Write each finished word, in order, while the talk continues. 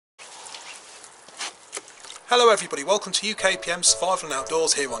Hello everybody, welcome to UKPM Survival and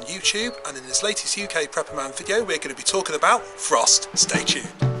Outdoors here on YouTube, and in this latest UKPrepperman video we're going to be talking about frost. Stay tuned.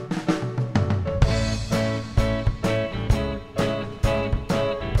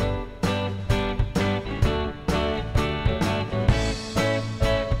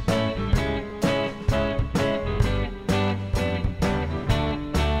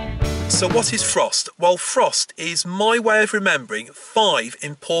 So what is frost? Well, frost is my way of remembering 5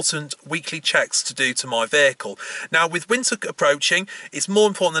 important weekly checks to do to my vehicle. Now, with winter approaching, it's more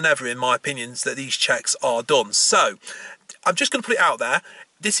important than ever, in my opinion, that these checks are done. So I'm just going to put it out there.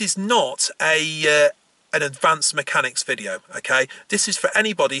 This is not an advanced mechanics video, okay? This is for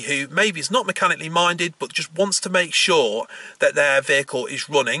anybody who maybe is not mechanically minded but just wants to make sure that their vehicle is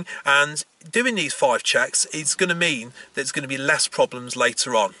running, and doing these 5 checks is going to mean that there's going to be less problems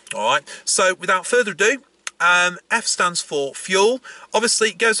later on. All right, so without further ado, F stands for fuel. Obviously,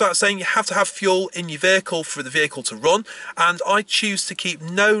 it goes without saying you have to have fuel in your vehicle for the vehicle to run, and I choose to keep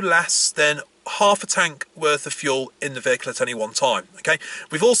no less than half a tank worth of fuel in the vehicle at any one time. Okay,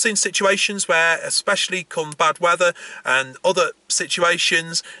 we've all seen situations where, especially come bad weather and other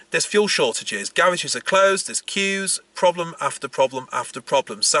situations, there's fuel shortages, garages are closed, there's queues, problem after problem after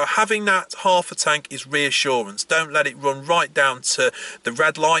problem. So having that half a tank is reassurance. Don't let it run right down to the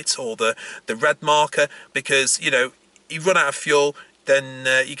red light or the red marker, because you know, you run out of fuel, then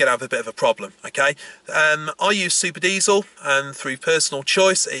you're going to have a bit of a problem. Okay, I use super diesel, and through personal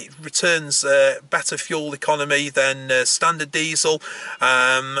choice it returns better fuel economy than standard diesel.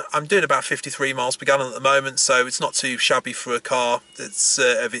 I'm doing about 53 miles per gallon at the moment, so it's not too shabby for a car that's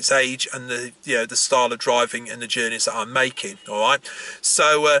of its age and the style of driving and the journeys that I'm making. All right,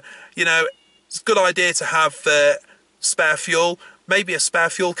 so you know, it's a good idea to have spare fuel. Maybe a spare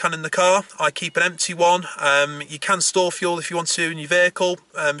fuel can in the car. I keep an empty one. You can store fuel if you want to in your vehicle.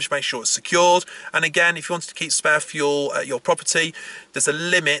 Just make sure it's secured. And again, if you want to keep spare fuel at your property, there's a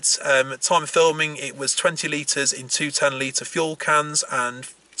limit. At time of filming, it was 20 litres in 2 10-litre fuel cans and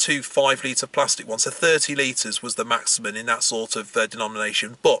 2 5-litre plastic ones. So 30 litres was the maximum in that sort of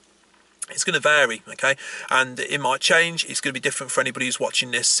denomination. But it's going to vary, okay, and it might change. It's going to be different for anybody who's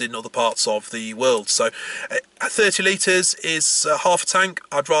watching this in other parts of the world. So 30 litres is half a tank.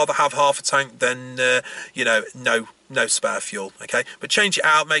 I'd rather have half a tank than you know, no spare fuel. Okay, but change it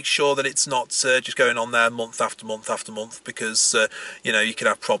out, make sure that it's not just going on there month after month after month, because you know, you can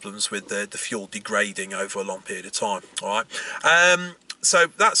have problems with the fuel degrading over a long period of time. All right, so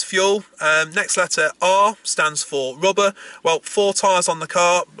that's fuel. Next letter, R, stands for rubber. Well, 4 tyres on the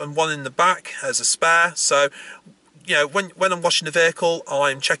car and 1 in the back as a spare. So you know, when I'm washing the vehicle,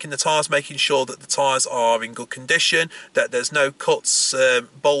 I'm checking the tyres, making sure that the tyres are in good condition, that there's no cuts,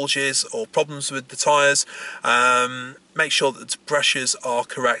 bulges or problems with the tyres. Make sure that the pressures are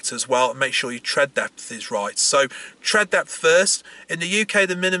correct as well, and make sure your tread depth is right. So tread depth first. In the UK,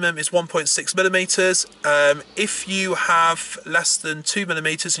 the minimum is 1.6 millimeters. If you have less than 2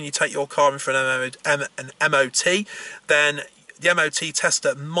 millimeters and you take your car in for an MOT, then the MOT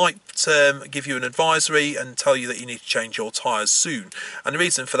tester might give you an advisory and tell you that you need to change your tyres soon. And the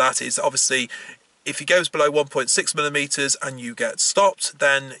reason for that is, obviously, if it goes below 1.6 millimeters and you get stopped,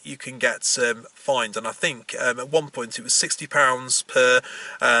 then you can get fined. And I think at one point it was £60 per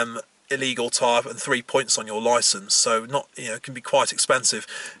illegal tyre and 3 points on your license. So not, you know, it can be quite expensive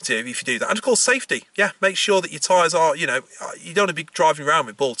if you do that. And of course, safety. Yeah, make sure that your tyres are, you know, you don't want to be driving around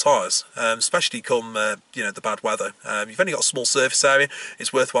with bald tyres, especially come you know, the bad weather. You've only got a small surface area.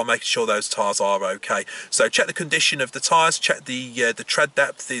 It's worthwhile making sure those tyres are okay. So check the condition of the tyres, check the tread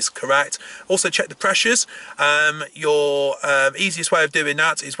depth is correct. Also check the pressures. Your easiest way of doing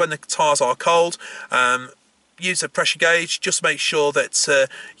that is when the tyres are cold, use a pressure gauge. Just make sure that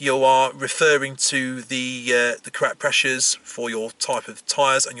you are referring to the correct pressures for your type of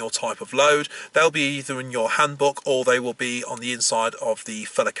tyres and your type of load. They'll be either in your handbook or they will be on the inside of the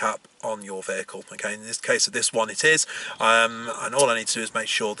filler cap on your vehicle. Okay, in this case of this one it is, and all I need to do is make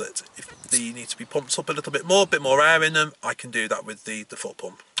sure that if they need to be pumped up a little bit more air in them, I can do that with the foot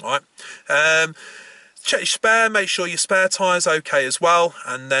pump. All right. Check your spare, make sure your spare tyre's okay as well,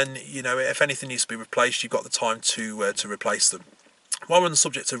 and then, you know, if anything needs to be replaced, you've got the time to replace them. While we're on the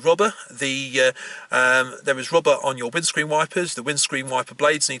subject of rubber, there is rubber on your windscreen wipers. The windscreen wiper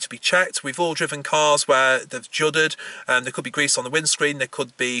blades need to be checked. We've all driven cars where they've juddered, and there could be grease on the windscreen. There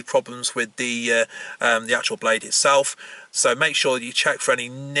could be problems with the actual blade itself. So make sure you check for any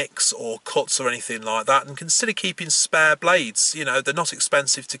nicks or cuts or anything like that, and consider keeping spare blades. You know, they're not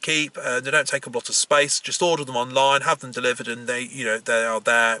expensive to keep. They don't take up a lot of space. Just order them online, have them delivered, and they are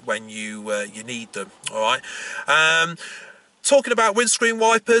there when you need them. All right. Talking about windscreen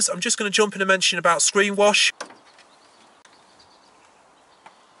wipers, I'm just going to jump in and mention about screen wash.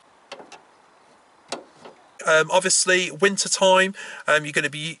 Obviously, winter time, you're going to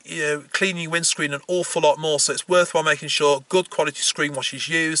be cleaning your windscreen an awful lot more, so it's worthwhile making sure good quality screen wash is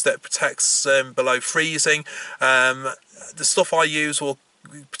used that protects below freezing. The stuff I use will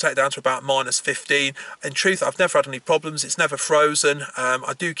protect down to about -15. In truth, I've never had any problems. It's never frozen.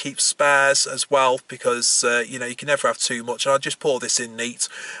 I do keep spares as well because you can never have too much, and I just pour this in neat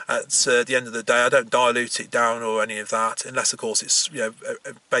at the end of the day. I don't dilute it down or any of that, unless of course it's a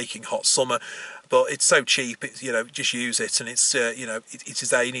baking hot summer. But it's so cheap, just use it, and it's it is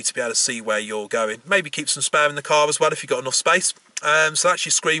there. You need to be able to see where you're going. Maybe keep some spare in the car as well if you've got enough space. So that's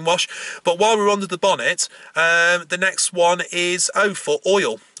your screen wash. But while we're under the bonnet, the next one is for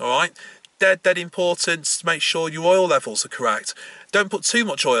oil. All right, dead important to make sure your oil levels are correct. Don't put too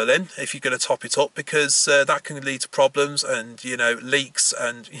much oil in if you're going to top it up, because that can lead to problems and leaks,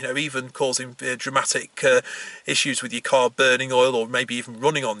 and even causing dramatic issues with your car burning oil, or maybe even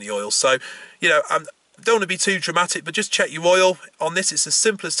running on the oil. So don't want to be too dramatic, but just check your oil. On this, it's as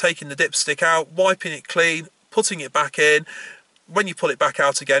simple as taking the dipstick out, wiping it clean, putting it back in. When you pull it back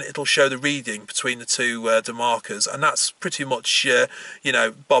out again, it'll show the reading between the two demarkers, and that's pretty much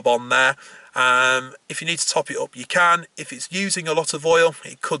bob on there. If you need to top it up, you can. If it's using a lot of oil,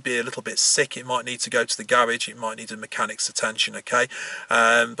 it could be a little bit sick. It might need to go to the garage. It might need a mechanic's attention, okay?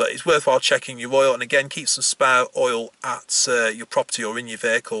 But it's worthwhile checking your oil, and again, keep some spare oil at your property or in your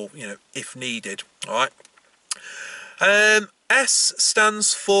vehicle, if needed. All right. S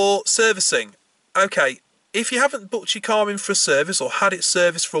stands for servicing. Okay. If you haven't booked your car in for a service or had it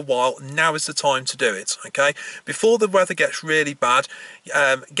serviced for a while, now is the time to do it, okay? Before the weather gets really bad,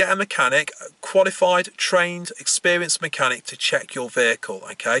 get a mechanic, qualified, trained, experienced mechanic to check your vehicle,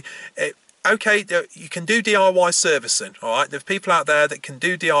 okay? You can do DIY servicing, all right? There are people out there that can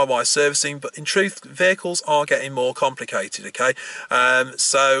do DIY servicing, but in truth, vehicles are getting more complicated, okay?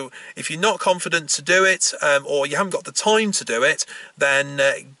 So if you're not confident to do it, or you haven't got the time to do it, then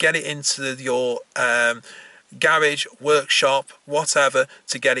get it into your garage, workshop, whatever,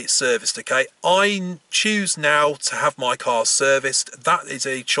 to get it serviced, okay? I choose now to have my car serviced. That is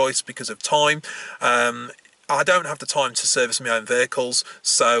a choice because of time. I don't have the time to service my own vehicles,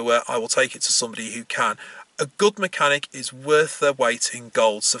 so I will take it to somebody who can. A good mechanic is worth their weight in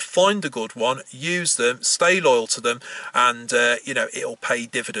gold, so find a good one, use them, stay loyal to them, and it'll pay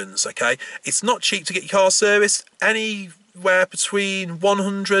dividends, okay? It's not cheap to get your car serviced. Anywhere between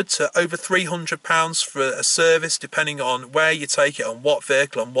 £100 to over £300 for a service, depending on where you take it, on what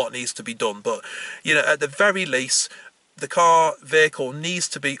vehicle, and what needs to be done. But at the very least, the vehicle needs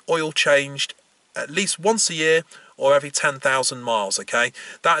to be oil changed at least once a year or every 10,000 miles, okay?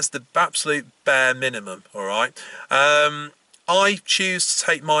 That is the absolute bare minimum, all right? I choose to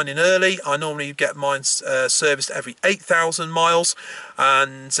take mine in early. I normally get mine serviced every 8,000 miles,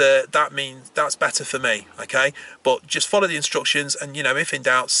 and that means that's better for me, okay? But just follow the instructions, and if in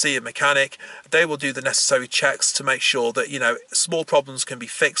doubt, see a mechanic. They will do the necessary checks to make sure that small problems can be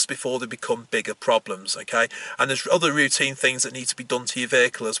fixed before they become bigger problems, okay? And there's other routine things that need to be done to your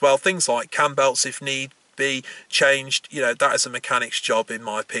vehicle as well, things like cam belts if need be changed. That is a mechanic's job, in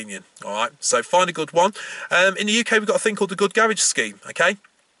my opinion. All right, so find a good one. In the UK, we've got a thing called the Good Garage Scheme, okay?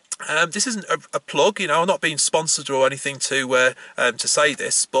 This isn't a plug, I'm not being sponsored or anything to say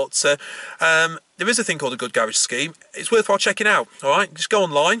this, but there is a thing called a Good Garage Scheme. It's worthwhile checking out, all right? Just go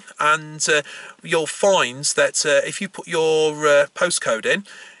online, and you'll find that if you put your postcode in,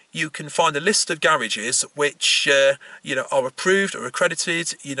 you can find a list of garages which are approved or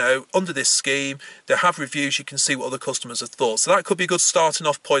accredited under this scheme. They have reviews. You can see what other customers have thought, so that could be a good starting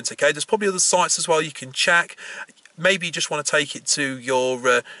off point, okay? There's probably other sites as well you can check. Maybe you just want to take it to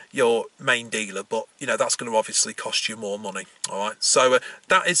your main dealer, but that's going to obviously cost you more money. All right, so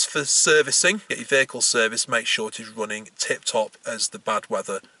that is for servicing. Get your vehicle serviced. Make sure it is running tip top as the bad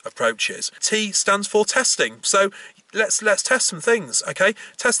weather approaches. T stands for testing. So let's test some things, okay?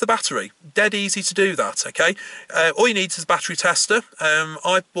 Test the battery. Dead easy to do that, okay? All you need is a battery tester.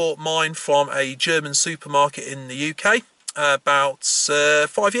 I bought mine from a German supermarket in the UK about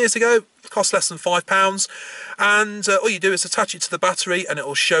 5 years ago. It cost less than £5, and all you do is attach it to the battery and it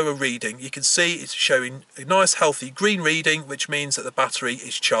will show a reading. You can see it's showing a nice healthy green reading, which means that the battery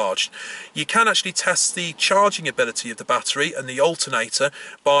is charged. You can actually test the charging ability of the battery and the alternator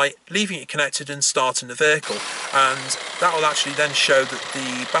by leaving it connected and starting the vehicle, and that will actually then show that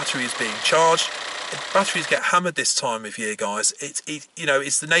the battery is being charged. batteries get hammered this time of year, guys. You know,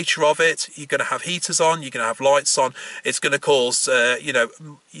 it's the nature of it. You're going to have heaters on, you're going to have lights on. It's going to cause you know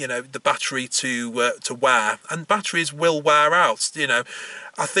the battery to wear, and batteries will wear out. You know,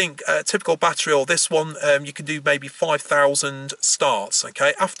 I think a typical battery, or this one, you can do maybe 5,000 starts.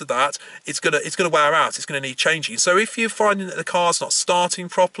 Okay, after that, it's gonna wear out. It's gonna need changing. So if you're finding that the car's not starting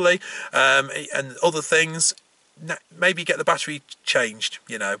properly, and other things, maybe get the battery changed.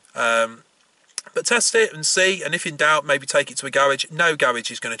 You know. But test it and see, and if in doubt, maybe take it to a garage. No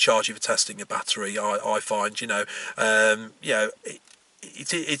garage is going to charge you for testing a battery, I find. You know,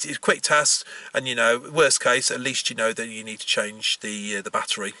 it's a quick test, and you know, worst case, at least you know that you need to change the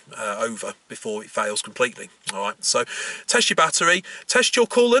battery over before it fails completely. All right, so test your battery, test your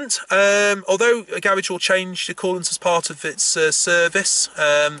coolant. Although a garage will change the coolant as part of its service,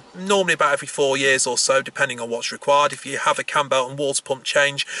 normally about every 4 years or so, depending on what's required. If you have a cam belt and water pump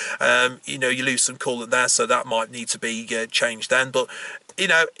change, you know, you lose some coolant there, so that might need to be changed then. But you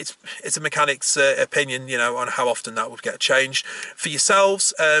know, it's a mechanic's opinion, you know, on how often that would get changed. For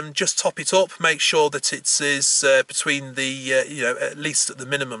yourselves, just top it up, make sure that it is between the you know, at least at the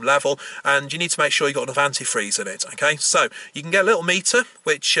minimum level, and you need to make sure you've got enough antifreeze in it. Okay, so you can get a little meter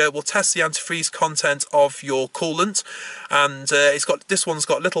which will test the antifreeze content of your coolant, and this one's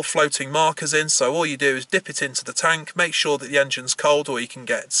got little floating markers in, so all you do is dip it into the tank, make sure that the engine's cold, or you can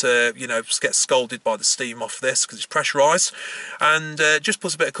get you know, get scalded by the steam off this because it's pressurized, and just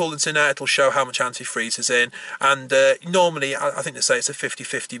put a bit of coolant in there. It'll show how much antifreeze is in, and normally I think they say it's a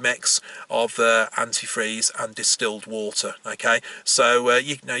 50-50 mix of antifreeze and distilled water. Okay, so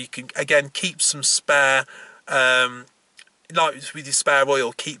you know, you can again keep some spare, like with your spare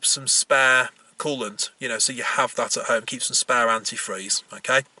oil, keep some spare coolant, you know, so you have that at home. Keep some spare antifreeze.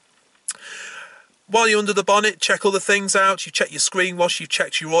 Okay, while you're under the bonnet, check all the things out. You've checked your screen wash, you've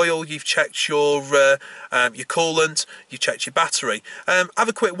checked your oil, you've checked your coolant, you've checked your battery. Have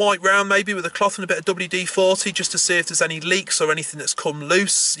a quick wipe round, maybe with a cloth and a bit of WD-40, just to see if there's any leaks or anything that's come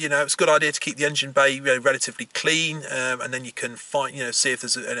loose. You know, it's a good idea to keep the engine bay, you know, relatively clean, and then you can find, you know, see if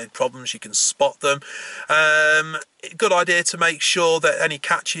there's any problems, you can spot them. Good idea to make sure that any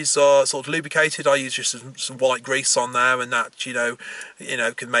catches are sort of lubricated. I use just some white grease on there, and that you know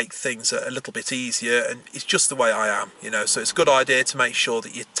can make things a little bit easier, and it's just the way I am, you know, so it's a good idea to make sure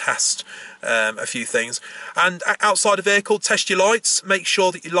that you test a few things. And outside the vehicle, test your lights, make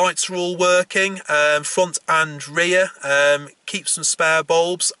sure that your lights are all working, front and rear. Keep some spare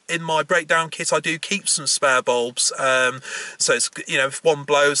bulbs. In my breakdown kit I do keep some spare bulbs, so it's, you know, if one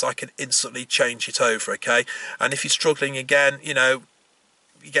blows I can instantly change it over. Okay, and if you're struggling again, you know,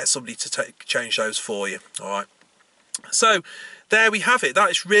 you get somebody to change those for you. All right, so there we have it. That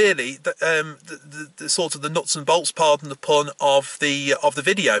is really the sort of the nuts and bolts, pardon the pun, of the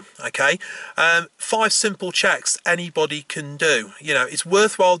video. Okay, 5 simple checks anybody can do. You know, it's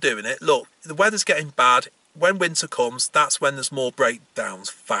worthwhile doing it. Look, the weather's getting bad. When winter comes, that's when there's more breakdowns.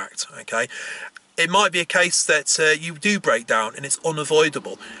 Fact. Okay, it might be a case that you do break down and it's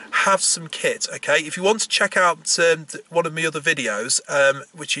unavoidable. Have some kit. Okay, if you want to check out one of my other videos,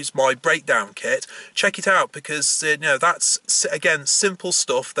 which is my breakdown kit, check it out, because you know, that's again simple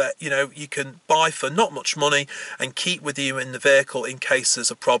stuff that you know you can buy for not much money and keep with you in the vehicle in case there's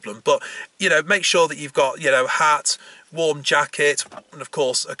a problem. But you know, make sure that you've got, you know, hat, warm jacket, and of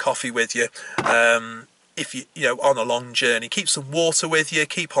course a coffee with you. If you know, on a long journey, keep some water with you,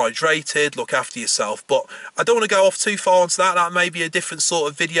 keep hydrated, look after yourself. But I don't want to go off too far onto that. That may be a different sort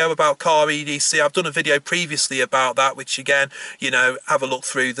of video about car EDC. I've done a video previously about that, which again, you know, have a look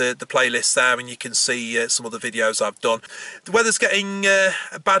through the playlist there and you can see some other videos I've done. The weather's getting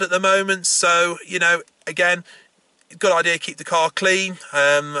bad at the moment, so you know, again, good idea, keep the car clean.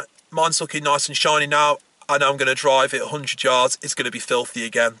 Mine's looking nice and shiny now. I know I'm going to drive it 100 yards, it's going to be filthy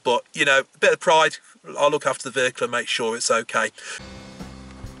again, but you know, a bit of pride. I'll look after the vehicle and make sure it's okay.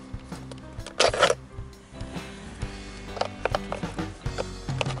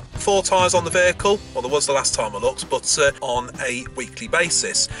 Four tyres on the vehicle, well, there was the last time I looked, but on a weekly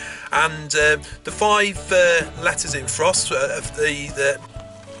basis. And the 5 letters in F.R.O.S.T of the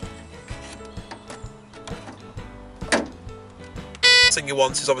thing you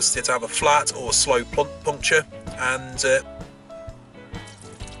want is obviously to have a flat or a slow puncture, and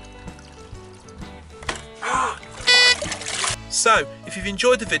so if you've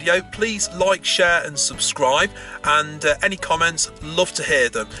enjoyed the video, please like, share and subscribe, and any comments, love to hear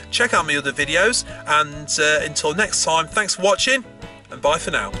them. Check out my other videos, and until next time, thanks for watching and bye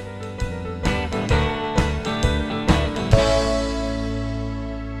for now.